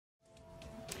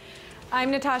I'm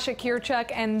Natasha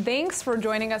Kirchuk, and thanks for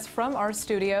joining us from our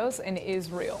studios in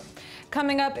Israel.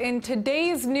 Coming up in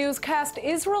today's newscast,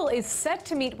 Israel is set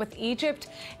to meet with Egypt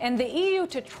and the EU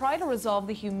to try to resolve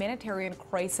the humanitarian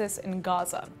crisis in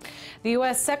Gaza. The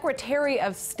U.S. Secretary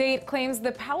of State claims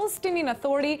the Palestinian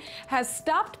Authority has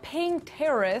stopped paying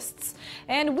terrorists,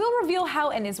 and we'll reveal how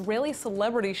an Israeli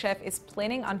celebrity chef is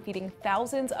planning on feeding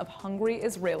thousands of hungry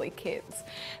Israeli kids.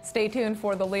 Stay tuned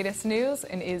for the latest news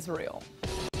in Israel.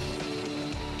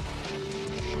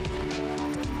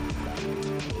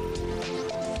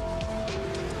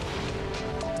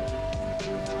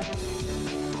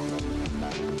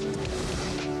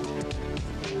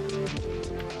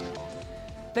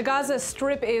 The Gaza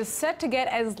Strip is set to get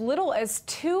as little as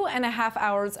 2.5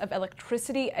 hours of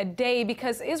electricity a day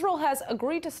because Israel has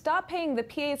agreed to stop paying the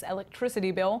PA's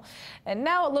electricity bill. And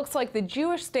now it looks like the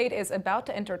Jewish state is about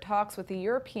to enter talks with the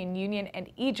European Union and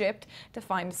Egypt to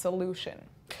find a solution.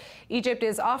 Egypt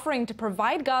is offering to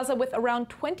provide Gaza with around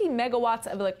 20 megawatts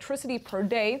of electricity per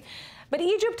day. But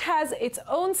Egypt has its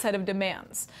own set of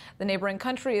demands. The neighboring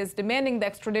country is demanding the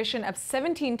extradition of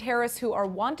 17 terrorists who are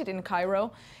wanted in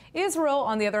Cairo. Israel,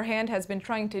 on the other hand, has been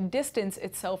trying to distance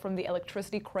itself from the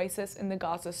electricity crisis in the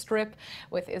Gaza Strip,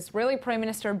 with Israeli Prime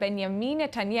Minister Benjamin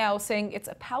Netanyahu saying it's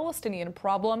a Palestinian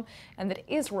problem and that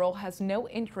Israel has no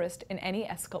interest in any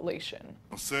escalation.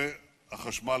 נושא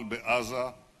החשמל בעזה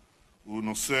הוא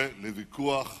נושא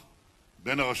לוויכוח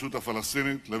בין הרשות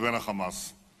הפלסטינית לבין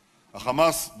החמאס.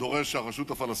 החמאס דורש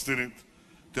שהרשות הפלסטינית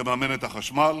תממן את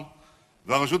החשמל,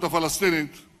 והרשות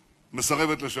הפלסטינית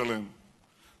מסרבת לשלם.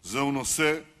 זהו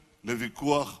נושא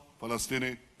לוויכוח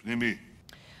פלסטיני פנימי.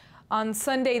 On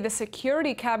Sunday, the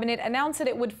Security Cabinet announced that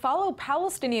it would follow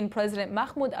Palestinian President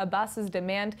Mahmoud Abbas's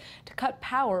demand to cut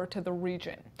power to the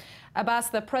region. Abbas,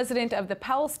 the president of the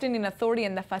Palestinian Authority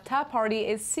and the Fatah Party,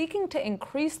 is seeking to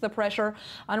increase the pressure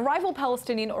on rival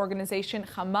Palestinian organization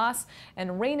Hamas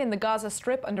and reign in the Gaza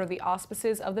Strip under the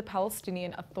auspices of the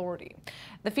Palestinian Authority.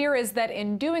 The fear is that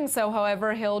in doing so,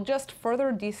 however, he'll just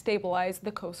further destabilize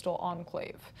the coastal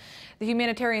enclave. The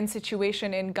humanitarian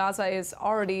situation in Gaza is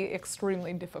already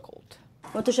extremely difficult.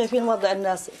 وانتم شايفين وضع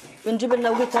الناس بنجيب لنا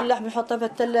وقيت اللحم نحطها في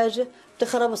الثلاجه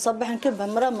بتخرب الصبح نكبها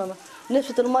مرممه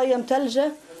نفسة الميه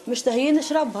متلجه مشتهيين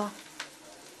نشربها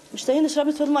مشتهيين نشرب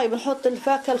نفسة الميه بنحط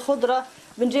الفاكهه الخضره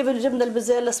بنجيب الجبنه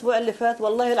البزيل الاسبوع اللي فات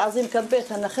والله العظيم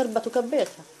كبيتها انا خربت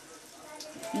وكبيتها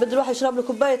بده يروح يشرب له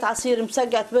كوبايه عصير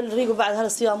مسقع تبل ريقه بعد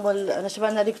هالصيام انا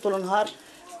شبعنا ريق طول النهار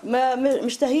ما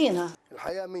مشتهيينها.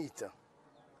 الحياه ميته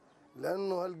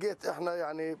لانه هلقيت احنا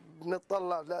يعني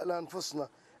بنطلع لانفسنا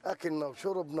أكلنا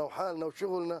وشربنا وحالنا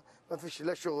وشغلنا ما فيش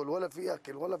لا شغل ولا في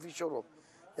أكل ولا في شرب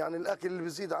يعني الأكل اللي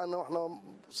بيزيد عنا وإحنا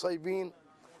صايبين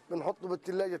بنحطه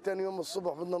بالثلاجة تاني يوم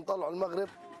الصبح بدنا نطلعه المغرب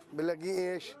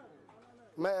بنلاقيه إيش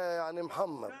ما يعني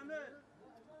محمر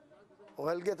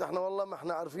وهلقيت إحنا والله ما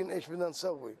إحنا عارفين إيش بدنا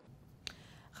نسوي.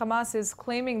 Hamas is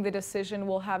claiming the decision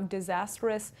will have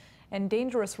disastrous and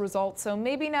dangerous results, so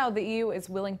maybe now the EU is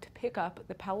willing to pick up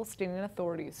the Palestinian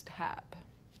Authority's tab.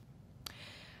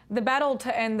 The battle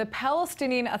to end the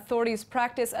Palestinian Authority's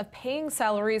practice of paying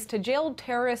salaries to jailed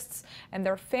terrorists and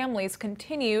their families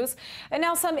continues. And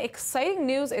now some exciting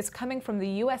news is coming from the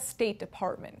U.S. State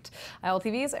Department.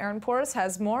 ILTV's Aaron Porras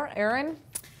has more. Aaron?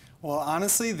 Well,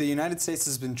 honestly, the United States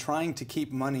has been trying to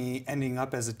keep money ending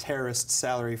up as a terrorist's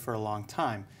salary for a long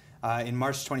time. In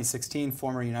March 2016,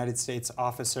 former United States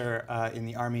officer in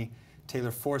the Army,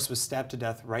 Taylor Force, was stabbed to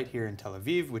death right here in Tel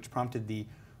Aviv, which prompted the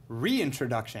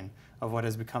reintroduction of what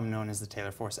has become known as the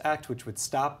Taylor Force Act, which would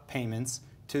stop payments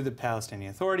to the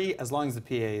Palestinian Authority as long as the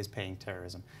PA is paying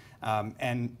terrorism.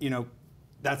 And, you know,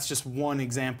 that's just one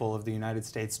example of the United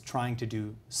States trying to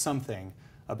do something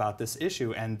about this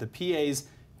issue. And the PA's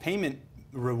payment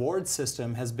reward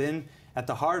system has been at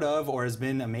the heart of, or has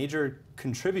been a major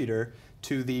contributor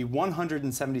to the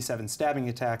 177 stabbing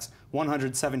attacks,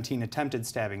 117 attempted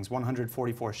stabbings,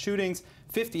 144 shootings,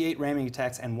 58 ramming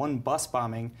attacks, and 1 bus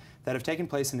bombing that have taken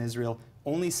place in Israel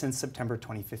only since September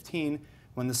 2015,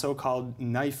 when the so-called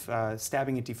knife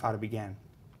stabbing intifada began.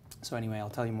 So anyway, I'll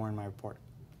tell you more in my report.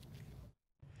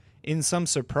 In some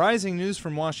surprising news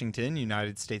from Washington,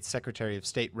 United States Secretary of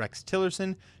State Rex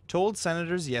Tillerson told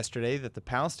senators yesterday that the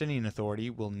Palestinian Authority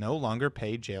will no longer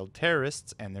pay jailed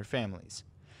terrorists and their families.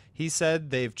 He said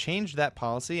they've changed that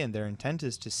policy and their intent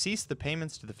is to cease the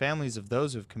payments to the families of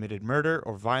those who have committed murder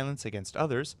or violence against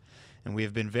others, and we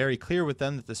have been very clear with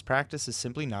them that this practice is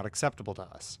simply not acceptable to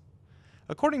us.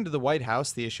 According to the White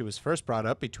House, the issue was first brought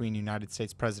up between United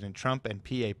States President Trump and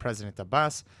PA President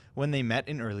Abbas when they met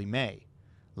in early May.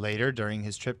 Later, during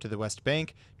his trip to the West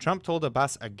Bank, Trump told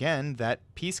Abbas again that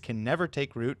peace can never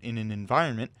take root in an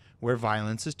environment where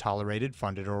violence is tolerated,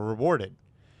 funded, or rewarded.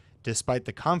 Despite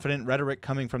the confident rhetoric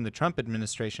coming from the Trump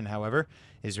administration, however,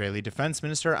 Israeli Defense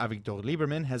Minister Avigdor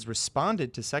Lieberman has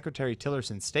responded to Secretary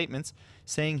Tillerson's statements,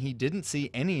 saying he didn't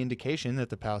see any indication that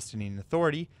the Palestinian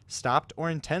Authority stopped or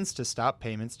intends to stop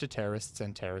payments to terrorists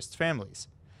and terrorists' families.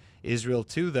 Israel,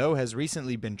 too, though, has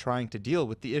recently been trying to deal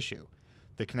with the issue.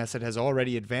 The Knesset has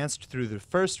already advanced through the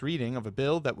first reading of a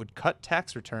bill that would cut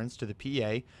tax returns to the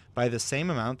PA by the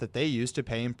same amount that they use to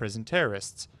pay imprisoned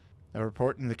terrorists. A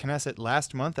report in the Knesset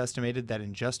last month estimated that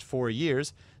in just 4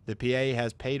 years, the PA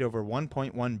has paid over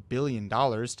 $1.1 billion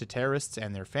to terrorists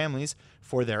and their families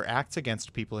for their acts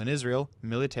against people in Israel,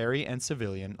 military and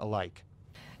civilian alike.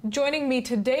 Joining me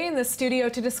today in the studio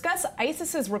to discuss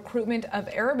ISIS's recruitment of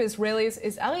Arab Israelis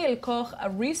is Ariel Koch, a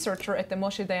researcher at the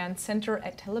Moshe Dayan Center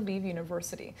at Tel Aviv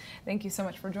University. Thank you so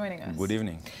much for joining us. Good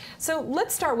evening. So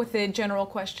let's start with the general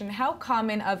question. How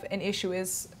common of an issue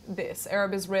is this,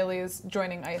 Arab Israelis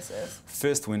joining ISIS?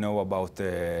 First, we know about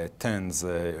tens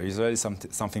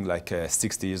Israelis, something like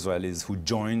 60 Israelis who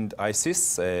joined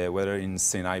ISIS, whether in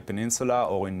Sinai Peninsula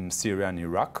or in Syria and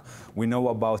Iraq. We know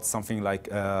about something like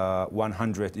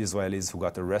 100 Israelis who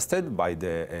got arrested by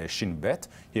the Shin Bet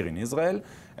here in Israel.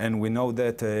 And we know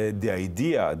that the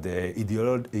idea,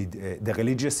 the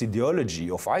religious ideology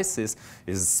of ISIS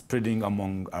is spreading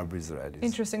among Arab Israelis.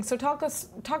 Interesting. So talk to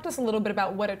us a little bit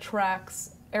about what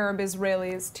attracts Arab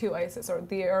Israelis to ISIS, or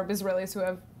the Arab Israelis who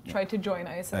have tried to join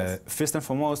ISIS? First and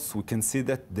foremost, we can see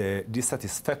that the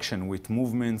dissatisfaction with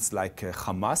movements like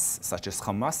Hamas, such as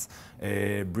Hamas,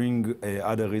 bring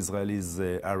other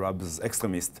Israelis, Arabs,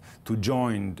 extremists to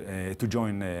join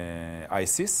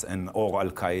ISIS and or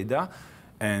Al Qaeda.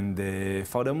 And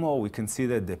furthermore, we can see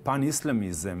that the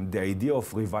pan-Islamism, the idea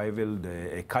of revival,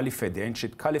 the caliphate, the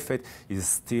ancient caliphate, is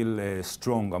still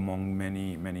strong among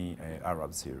many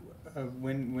Arabs here.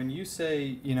 When you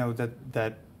say, you know,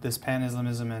 that this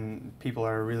pan-Islamism and people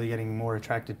are really getting more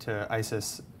attracted to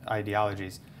ISIS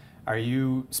ideologies, are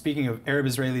you speaking of Arab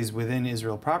Israelis within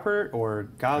Israel proper, or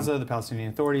Gaza, the Palestinian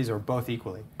authorities, or both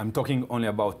equally? I'm talking only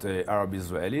about Arab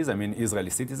Israelis, I mean Israeli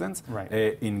citizens. Right.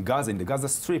 In Gaza, in the Gaza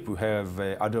Strip, we have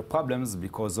other problems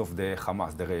because of the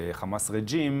Hamas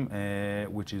regime,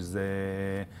 which is,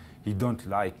 he don't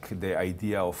like the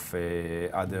idea of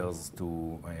others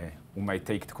who might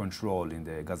take control in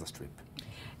the Gaza Strip.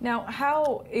 Now,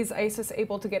 how is ISIS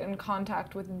able to get in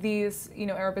contact with these,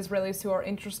 Arab Israelis who are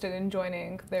interested in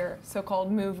joining their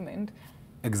so-called movement?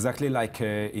 Exactly like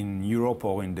in Europe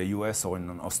or in the US or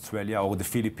in Australia or the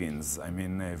Philippines. I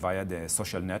mean, via the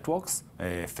social networks,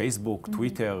 Facebook,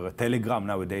 Twitter, Telegram,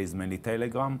 nowadays mainly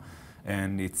Telegram.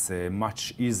 And it's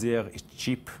much easier, it's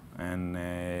cheap, and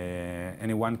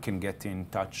anyone can get in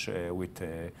touch with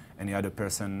any other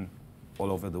person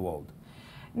all over the world.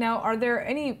 Now, are there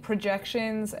any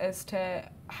projections as to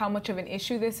how much of an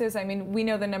issue this is? I mean, we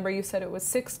know the number, you said it was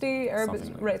 60,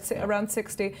 around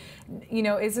 60.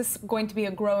 Is this going to be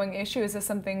a growing issue? Is this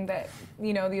something that,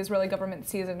 the Israeli government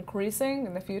sees increasing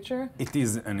in the future? It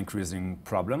is an increasing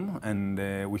problem,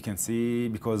 and we can see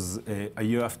because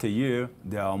year after year,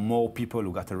 there are more people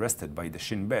who got arrested by the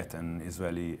Shin Bet and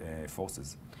Israeli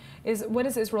forces. What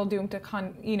is Israel doing to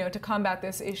combat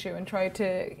this issue and try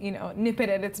to, nip it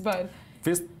at its bud?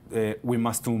 First, we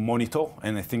must monitor,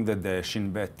 and I think that the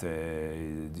Shin Bet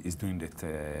is doing it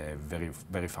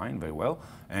very fine, very well.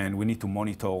 And we need to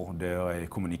monitor their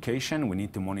communication. We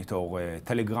need to monitor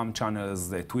Telegram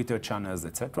channels, Twitter channels,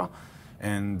 etc.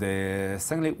 And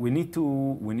secondly, we need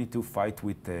to fight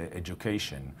with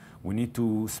education. We need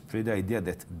to spread the idea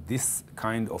that this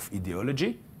kind of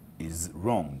ideology is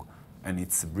wrong, and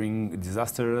it's bring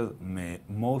disaster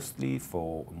mostly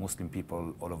for Muslim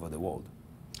people all over the world.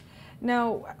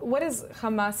 Now, what is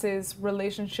Hamas's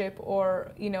relationship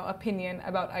or, opinion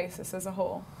about ISIS as a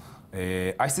whole?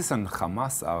 ISIS and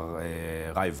Hamas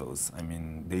are rivals. I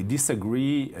mean, they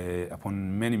disagree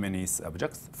upon many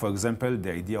subjects. For example,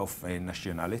 the idea of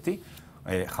nationality.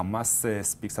 Hamas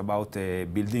speaks about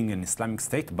building an Islamic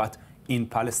state, but in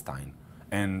Palestine.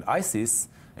 And ISIS,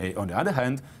 on the other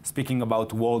hand, speaking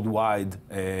about worldwide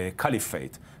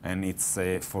caliphate, and it's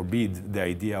forbid the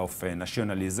idea of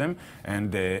nationalism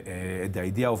and the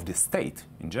idea of the state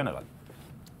in general.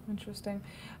 Interesting.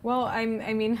 Well,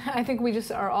 I think we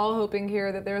just are all hoping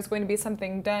here that there's going to be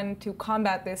something done to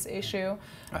combat this issue,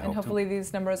 and hopefully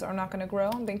these numbers are not going to grow.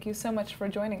 Thank you so much for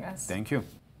joining us. Thank you.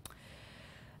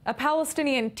 A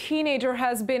Palestinian teenager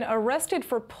has been arrested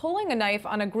for pulling a knife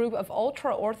on a group of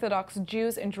ultra-Orthodox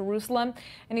Jews in Jerusalem,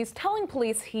 and he's telling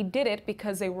police he did it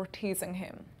because they were teasing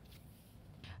him.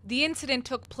 The incident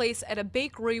took place at a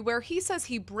bakery where he says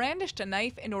he brandished a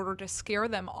knife in order to scare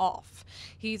them off.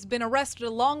 He's been arrested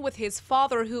along with his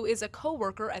father, who is a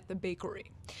co-worker at the bakery.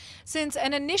 Since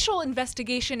an initial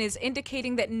investigation is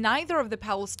indicating that neither of the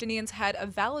Palestinians had a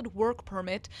valid work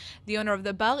permit, the owner of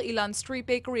the Bar Ilan street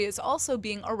bakery is also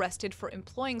being arrested for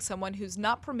employing someone who's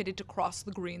not permitted to cross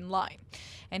the green line.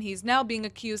 And he's now being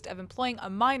accused of employing a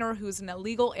minor who's an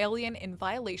illegal alien in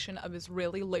violation of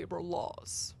Israeli labor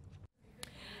laws.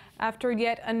 After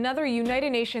yet another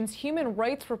United Nations human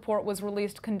rights report was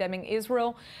released condemning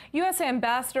Israel, U.S.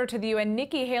 Ambassador to the UN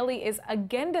Nikki Haley is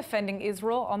again defending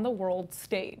Israel on the world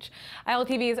stage.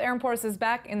 ILTV's Aaron Porras is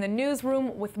back in the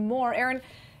newsroom with more. Aaron,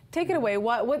 take it away.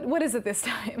 What is it this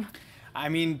time? I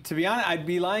mean, to be honest, I'd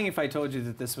be lying if I told you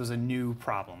that this was a new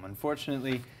problem.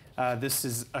 Unfortunately, this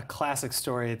is a classic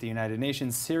story at the United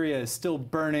Nations. Syria is still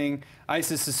burning.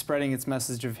 ISIS is spreading its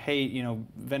message of hate. You know,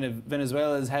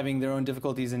 Venezuela is having their own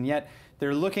difficulties, and yet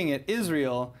they're looking at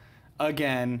Israel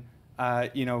again,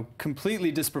 you know,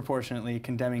 completely disproportionately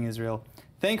condemning Israel.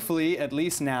 Thankfully, at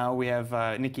least now, we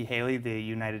have Nikki Haley, the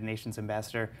United Nations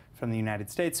ambassador from the United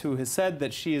States, who has said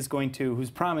that she is going to, who's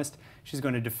promised she's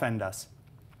going to defend us.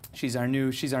 She's our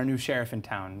new sheriff in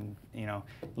town. You know,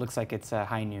 it looks like it's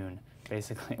high noon,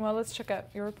 basically. Well, let's check out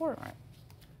your report. All right.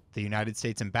 The United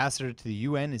States ambassador to the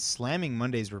UN is slamming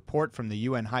Monday's report from the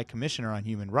UN High Commissioner on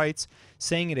Human Rights,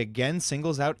 saying it again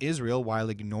singles out Israel while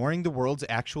ignoring the world's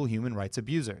actual human rights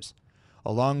abusers.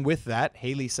 Along with that,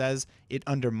 Haley says it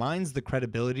undermines the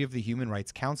credibility of the Human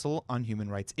Rights Council on human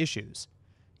rights issues.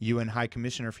 UN High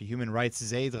Commissioner for Human Rights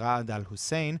Zeid Ra'ad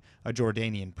al-Hussein, a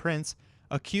Jordanian prince,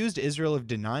 accused Israel of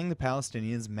denying the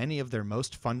Palestinians many of their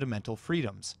most fundamental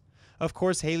freedoms. Of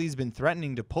course, Haley's been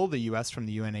threatening to pull the U.S. from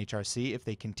the UNHRC if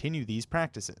they continue these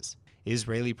practices.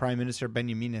 Israeli Prime Minister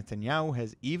Benjamin Netanyahu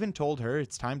has even told her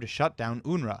it's time to shut down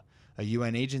UNRWA, a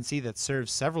UN agency that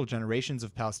serves several generations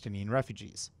of Palestinian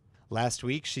refugees. Last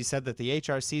week, she said that the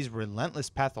HRC's relentless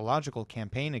pathological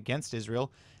campaign against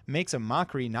Israel makes a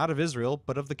mockery not of Israel,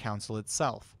 but of the Council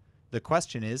itself. The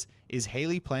question is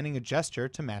Haley planning a gesture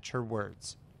to match her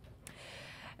words?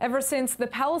 Ever since the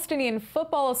Palestinian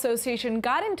Football Association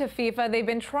got into FIFA, they've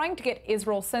been trying to get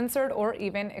Israel censored or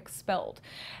even expelled.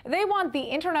 They want the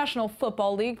International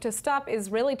Football League to stop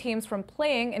Israeli teams from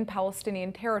playing in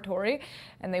Palestinian territory,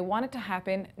 and they want it to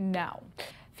happen now.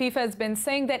 FIFA has been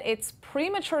saying that it's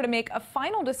premature to make a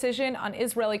final decision on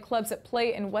Israeli clubs that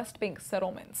play in West Bank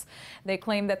settlements. They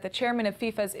claim that the chairman of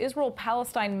FIFA's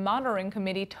Israel-Palestine Monitoring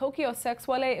Committee, Tokyo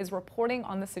Sexwale, is reporting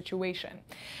on the situation.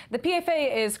 The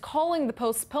PFA is calling the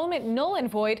postponement null and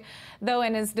void, though,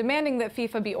 and is demanding that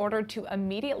FIFA be ordered to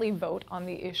immediately vote on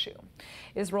the issue.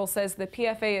 Israel says the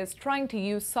PFA is trying to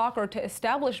use soccer to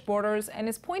establish borders and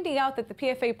is pointing out that the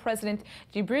PFA president,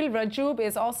 Jibril Rajoub,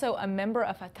 is also a member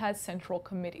of Fatah's Central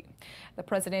Committee. The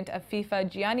president of FIFA,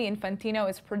 Gianni Infantino,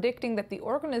 is predicting that the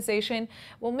organization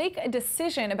will make a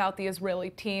decision about the Israeli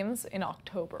teams in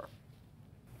October.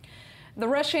 The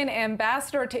Russian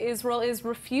ambassador to Israel is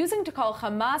refusing to call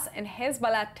Hamas and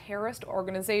Hezbollah terrorist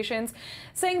organizations,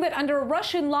 saying that under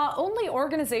Russian law, only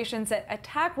organizations that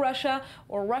attack Russia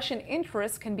or Russian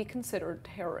interests can be considered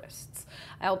terrorists.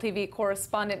 ILTV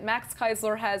correspondent Max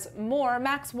Keisler has more.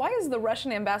 Max, why is the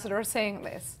Russian ambassador saying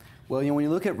this? Well, when you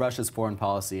look at Russia's foreign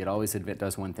policy, it always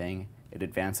does one thing. It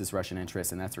advances Russian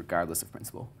interests, and that's regardless of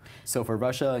principle. So for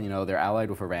Russia, they're allied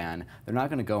with Iran. They're not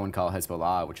going to go and call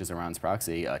Hezbollah, which is Iran's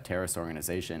proxy, a terrorist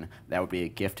organization. That would be a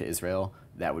gift to Israel.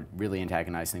 That would really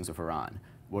antagonize things with Iran.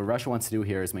 What Russia wants to do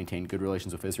here is maintain good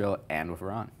relations with Israel and with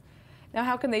Iran. Now,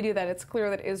 how can they do that? It's clear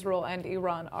that Israel and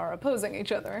Iran are opposing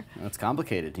each other. Well, it's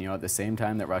complicated. At the same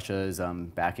time that Russia is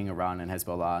backing Iran and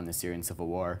Hezbollah in the Syrian civil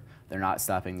war, they're not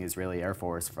stopping the Israeli Air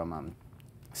Force from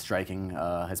striking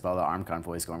Hezbollah armed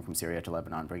convoys going from Syria to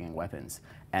Lebanon, bringing weapons.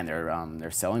 And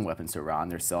they're selling weapons to Iran,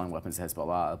 they're selling weapons to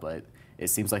Hezbollah, but it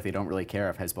seems like they don't really care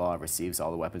if Hezbollah receives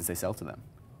all the weapons they sell to them.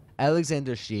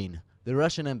 Alexander Sheen, the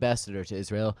Russian ambassador to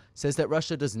Israel, says that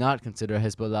Russia does not consider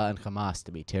Hezbollah and Hamas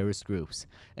to be terrorist groups.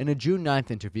 In a June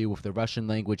 9th interview with the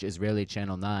Russian-language Israeli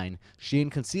Channel 9, Sheen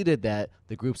conceded that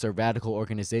the groups are radical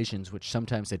organizations which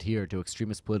sometimes adhere to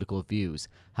extremist political views.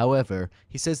 However,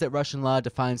 he says that Russian law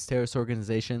defines terrorist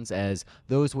organizations as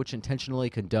those which intentionally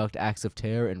conduct acts of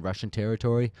terror in Russian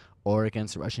territory or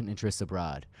against Russian interests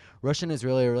abroad.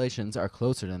 Russian-Israeli relations are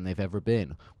closer than they've ever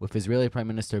been, with Israeli Prime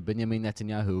Minister Benjamin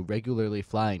Netanyahu regularly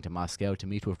flying to Moscow to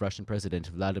meet with Russian President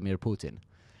Vladimir Putin.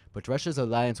 But Russia's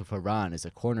alliance with Iran is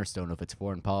a cornerstone of its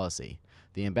foreign policy.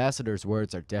 The ambassador's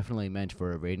words are definitely meant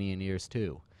for Iranian ears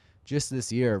too. Just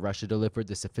this year, Russia delivered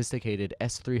the sophisticated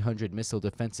S-300 missile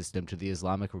defense system to the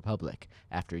Islamic Republic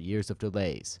after years of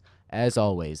delays. As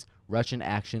always, Russian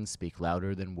actions speak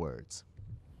louder than words.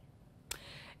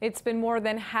 It's been more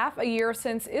than half a year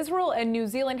since Israel and New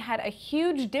Zealand had a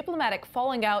huge diplomatic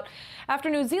falling out after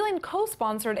New Zealand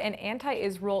co-sponsored an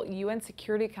anti-Israel UN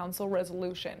Security Council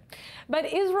resolution. But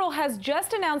Israel has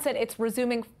just announced that it's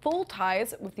resuming full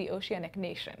ties with the oceanic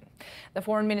nation. The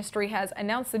Foreign Ministry has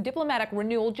announced the diplomatic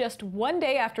renewal just one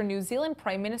day after New Zealand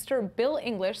Prime Minister Bill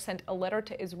English sent a letter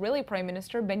to Israeli Prime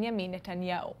Minister Benjamin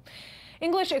Netanyahu.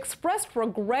 English expressed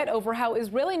regret over how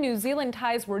Israeli-New Zealand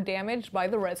ties were damaged by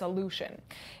the resolution.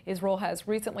 Israel has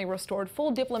recently restored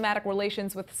full diplomatic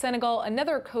relations with Senegal,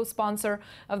 another co-sponsor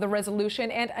of the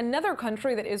resolution, and another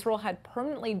country that Israel had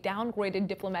permanently downgraded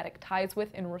diplomatic ties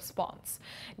with in response.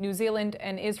 New Zealand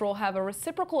and Israel have a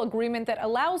reciprocal agreement that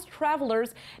allows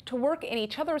travelers to work in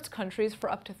each other's countries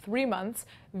for up to 3 months,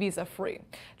 visa-free.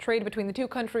 Trade between the two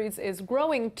countries is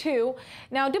growing too.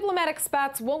 Now, diplomatic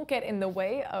spats won't get in the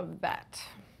way of that.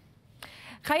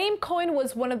 Chaim Cohen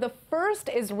was one of the first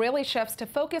Israeli chefs to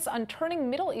focus on turning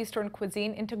Middle Eastern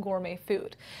cuisine into gourmet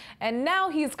food. And now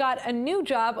he's got a new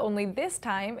job, only this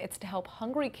time it's to help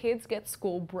hungry kids get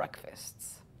school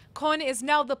breakfasts. Cohen is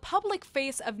now the public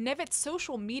face of Nevet's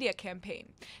social media campaign.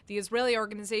 The Israeli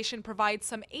organization provides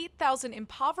some 8,000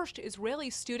 impoverished Israeli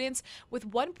students with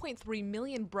 1.3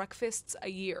 million breakfasts a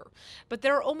year. But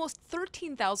there are almost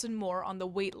 13,000 more on the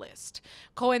wait list.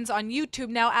 Cohen's on YouTube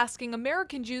now asking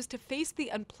American Jews to face the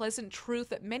unpleasant truth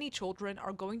that many children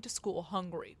are going to school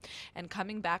hungry and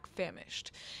coming back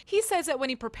famished. He says that when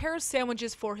he prepares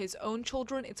sandwiches for his own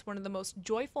children, it's one of the most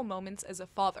joyful moments as a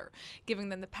father, giving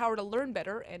them the power to learn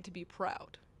better and to be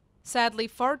proud. Sadly,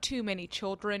 far too many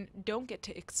children don't get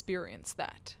to experience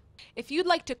that. If you'd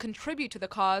like to contribute to the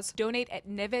cause, donate at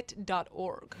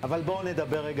nevet.org. אבל בואו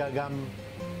נדבר רגע גם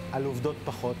על עובדות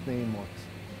פחות נעימות.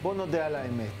 בואו נודה על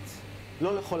האמת.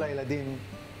 לא לכל הילדים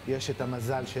יש את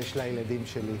המזל שיש לילדים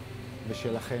שלי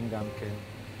ושלכם גם כן.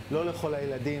 לא לכל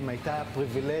הילדים הייתה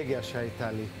הפריבילגיה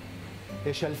שהייתה לי.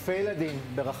 יש אלפי ילדים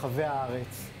ברחבי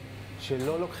הארץ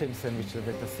שלא לוקחים סנדוויץ'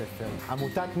 לבית הספר.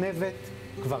 עמותת נבט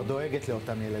כבר דואגת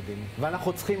לאותם ילדים,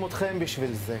 ואנחנו צריכים אתכם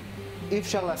בשביל זה. אי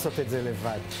אפשר לעשות את זה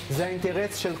לבד. זה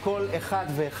האינטרס של כל אחד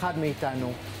ואחד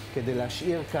מאיתנו כדי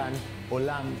להשאיר כאן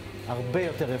עולם הרבה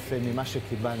יותר יפה ממה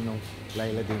שקיבלנו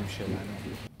לילדים שלנו.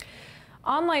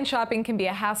 Online shopping can be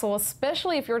a hassle,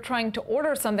 especially if you're trying to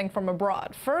order something from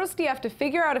abroad. First, you have to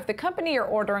figure out if the company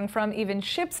you're ordering from even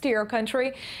ships to your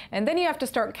country, and then you have to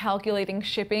start calculating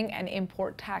shipping and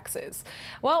import taxes.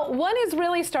 Well, one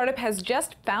Israeli startup has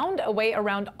just found a way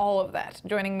around all of that.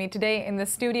 Joining me today in the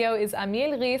studio is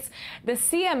Amiel Reis, the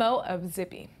CMO of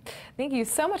Zippy. Thank you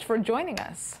so much for joining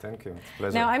us. Thank you. It's a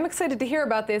pleasure. Now, I'm excited to hear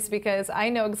about this because I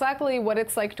know exactly what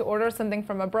it's like to order something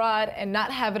from abroad and not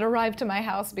have it arrive to my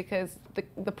house because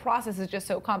the process is just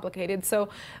so complicated. So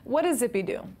what does Zippy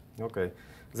do? Okay.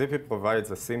 Zippy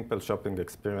provides a simple shopping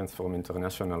experience from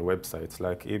international websites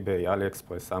like eBay,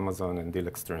 AliExpress, Amazon, and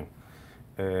DealExtreme.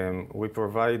 We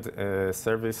provide a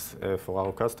service for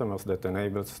our customers that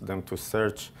enables them to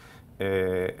search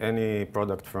any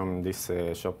product from these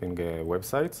shopping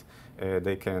websites.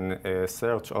 They can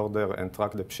search, order, and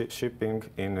track the shipping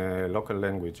in a local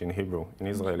language, in Hebrew. In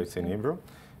Israel, it's in Hebrew.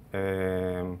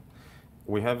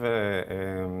 We have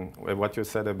what you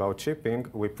said about shipping.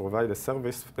 We provide a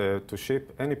service to ship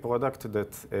any product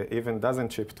that even doesn't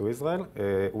ship to Israel.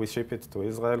 We ship it to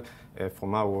Israel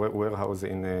from our warehouse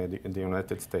in the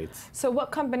United States. So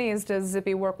what companies does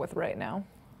Zippy work with right now?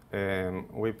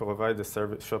 We provide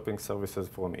the shopping services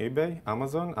from eBay,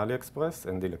 Amazon, AliExpress,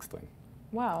 and DealExtreme.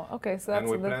 Wow, okay, so that's...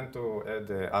 And we plan to add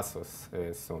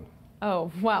ASOS soon.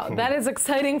 Oh, wow. That is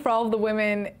exciting for all of the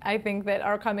women, I think, that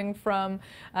are coming from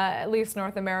at least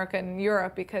North America and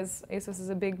Europe, because ASOS is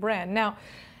a big brand. Now,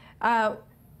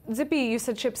 Zippy, you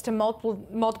said ships to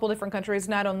multiple different countries,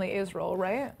 not only Israel,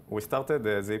 right? We started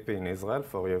Zippy in Israel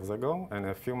 4 years ago, and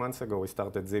a few months ago we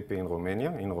started Zippy in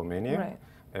Romania, Right.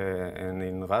 And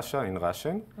in Russia, in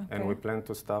Russian. Okay. And we plan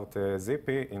to start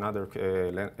Zippy in other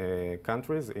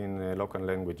countries in local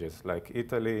languages, like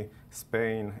Italy,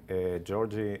 Spain,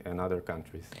 Georgia, and other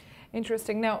countries.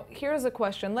 Interesting. Now, here's a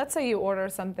question. Let's say you order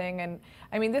something, and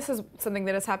I mean, this is something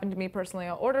that has happened to me personally.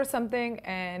 I'll order something,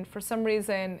 and for some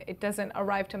reason, it doesn't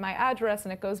arrive to my address,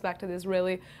 and it goes back to the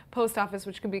Israeli post office,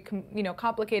 which can be,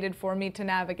 complicated for me to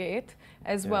navigate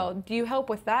as well. Do you help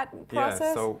with that process?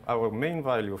 Yeah, so our main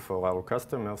value for our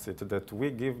customers is that we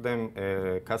give them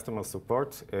customer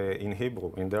support in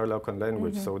Hebrew, in their local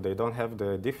language, so they don't have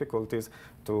the difficulties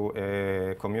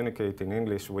to communicate in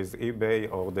English with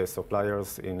eBay or the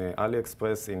suppliers in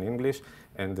AliExpress in English,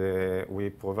 and we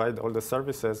provide all the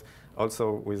services also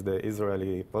with the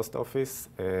Israeli post office.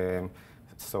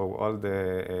 so all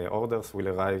the orders will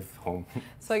arrive home.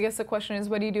 So I guess the question is,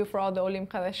 what do you do for all the Olim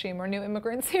Chadashim, or new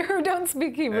immigrants here who don't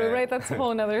speak Hebrew, right? That's a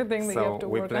whole other thing that you have to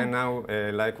work on. So we plan now,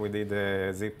 like we did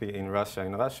ZP in Russia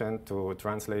in Russian, to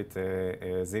translate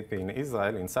ZP in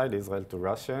Israel, inside Israel, to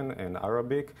Russian and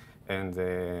Arabic, and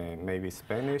maybe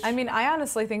Spanish. I mean, I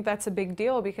honestly think that's a big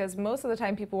deal because most of the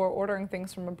time people are ordering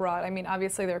things from abroad. I mean,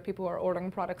 obviously there are people who are ordering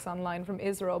products online from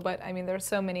Israel, but I mean, there's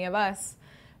so many of us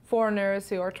foreigners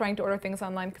who are trying to order things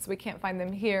online because we can't find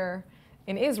them here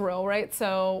in Israel, right?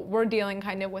 So we're dealing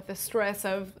kind of with the stress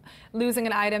of losing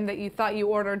an item that you thought you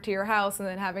ordered to your house and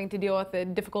then having to deal with the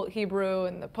difficult Hebrew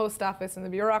and the post office and the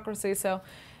bureaucracy. So,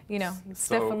 you know, it's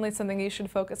definitely something you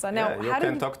should focus on. Now, you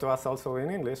can talk to us also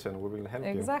in English and we will help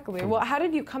you. Exactly. Well, how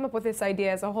did you come up with this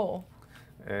idea as a whole?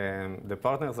 The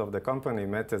partners of the company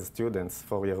met as students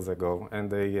 4 years ago, and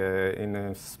they, in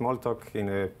a small talk in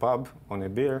a pub on a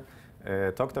beer,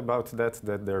 talked about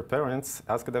that their parents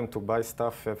asked them to buy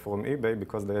stuff from eBay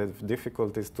because they have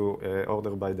difficulties to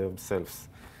order by themselves.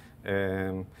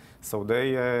 So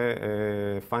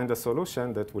they find a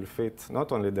solution that will fit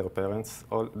not only their parents,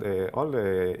 all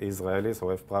the Israelis who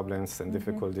have problems and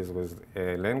difficulties with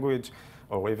language,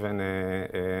 or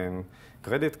even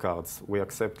credit cards. We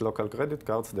accept local credit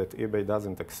cards that eBay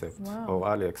doesn't accept, or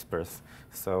AliExpress.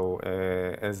 So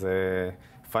as a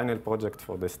final project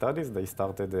for the studies, they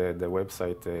started the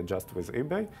website just with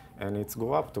eBay, and it's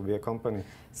grew up to be a company.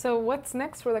 So what's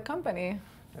next for the company?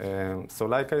 So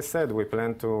like I said, we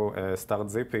plan to start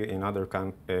Zippy in other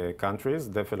countries,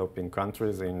 developing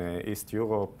countries in East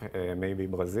Europe, maybe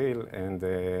Brazil, and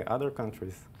other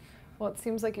countries. Well, it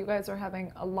seems like you guys are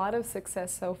having a lot of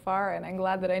success so far, and I'm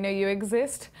glad that I know you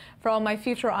exist for all my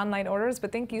future online orders,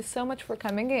 but thank you so much for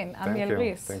coming in.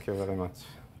 Thank you very much.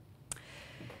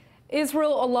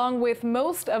 Israel, along with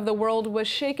most of the world, was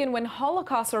shaken when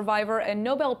Holocaust survivor and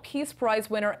Nobel Peace Prize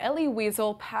winner Elie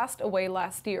Wiesel passed away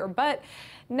last year. But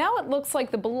now it looks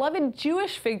like the beloved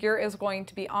Jewish figure is going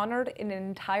to be honored in an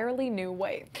entirely new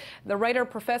way. The writer,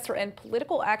 professor, and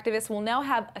political activist will now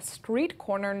have a street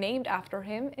corner named after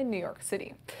him in New York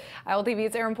City.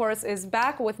 ILTV's Aaron Porras is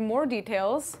back with more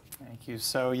details. Thank you.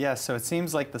 So yes, so it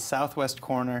seems like the southwest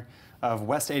corner of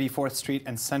West 84th Street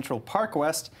and Central Park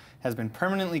West has been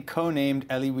permanently co-named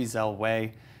Elie Wiesel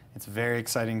Way. It's a very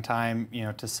exciting time, you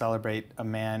know, to celebrate a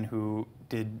man who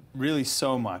did really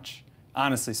so much.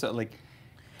 Honestly, so like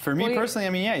for me personally, I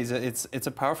mean, yeah, it's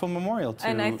a powerful memorial to,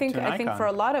 and I think an icon. for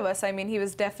a lot of us, I mean, he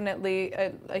was definitely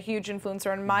a huge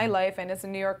influencer in my life, and as a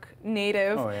New York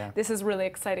native, this is really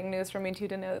exciting news for me too,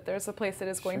 to know that there's a place that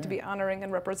is going to be honoring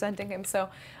and representing him. So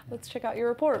let's check out your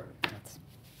report.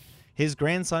 His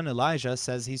grandson Elijah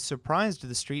says he's surprised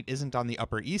the street isn't on the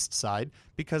Upper East Side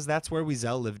because that's where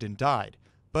Wiesel lived and died.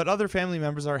 But other family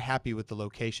members are happy with the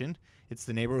location. It's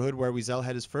the neighborhood where Wiesel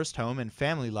had his first home and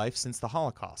family life since the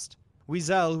Holocaust.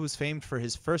 Wiesel, who was famed for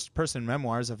his first-person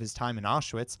memoirs of his time in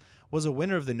Auschwitz, was a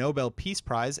winner of the Nobel Peace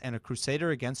Prize and a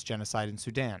crusader against genocide in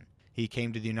Sudan. He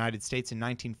came to the United States in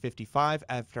 1955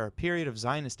 after a period of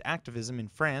Zionist activism in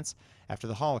France after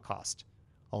the Holocaust.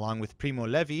 Along with Primo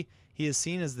Levi, he is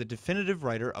seen as the definitive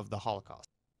writer of the Holocaust.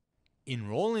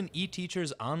 Enroll in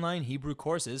eTeacher's online Hebrew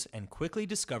courses and quickly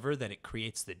discover that it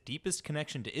creates the deepest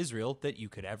connection to Israel that you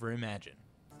could ever imagine.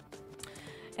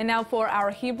 And now for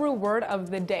our Hebrew word of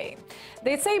the day.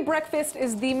 They say breakfast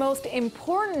is the most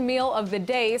important meal of the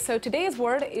day, so today's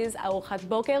word is arochat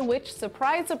boker, which,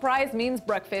 surprise, surprise, means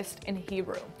breakfast in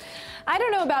Hebrew. I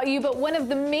don't know about you, but one of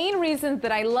the main reasons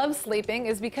that I love sleeping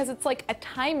is because it's like a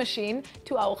time machine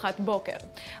to arochat boker.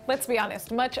 Let's be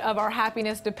honest, much of our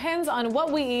happiness depends on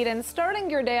what we eat, and starting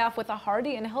your day off with a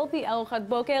hearty and healthy arochat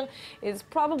boker is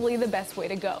probably the best way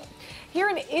to go. Here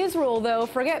in Israel, though,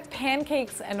 forget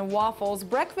pancakes and waffles.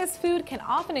 Breakfast food can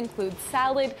often include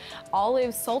salad,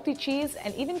 olives, salty cheese,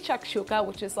 and even shakshuka,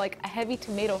 which is like a heavy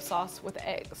tomato sauce with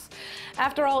eggs.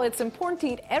 After all, it's important to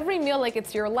eat every meal like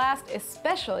it's your last,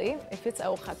 especially if it's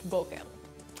arochat boker.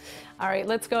 All right,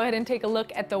 let's go ahead and take a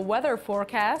look at the weather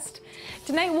forecast.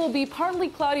 Tonight will be partly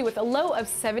cloudy with a low of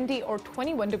 70 or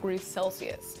 21 degrees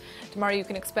Celsius. Tomorrow you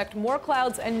can expect more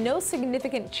clouds and no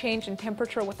significant change in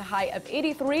temperature with a high of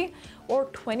 83 or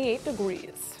 28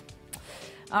 degrees.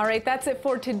 All right, that's it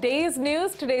for today's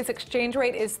news. Today's exchange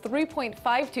rate is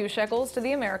 3.52 shekels to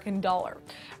the American dollar.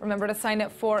 Remember to sign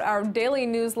up for our daily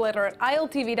newsletter at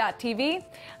iltv.tv.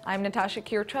 I'm Natasha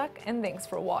Kirchuk, and thanks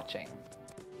for watching.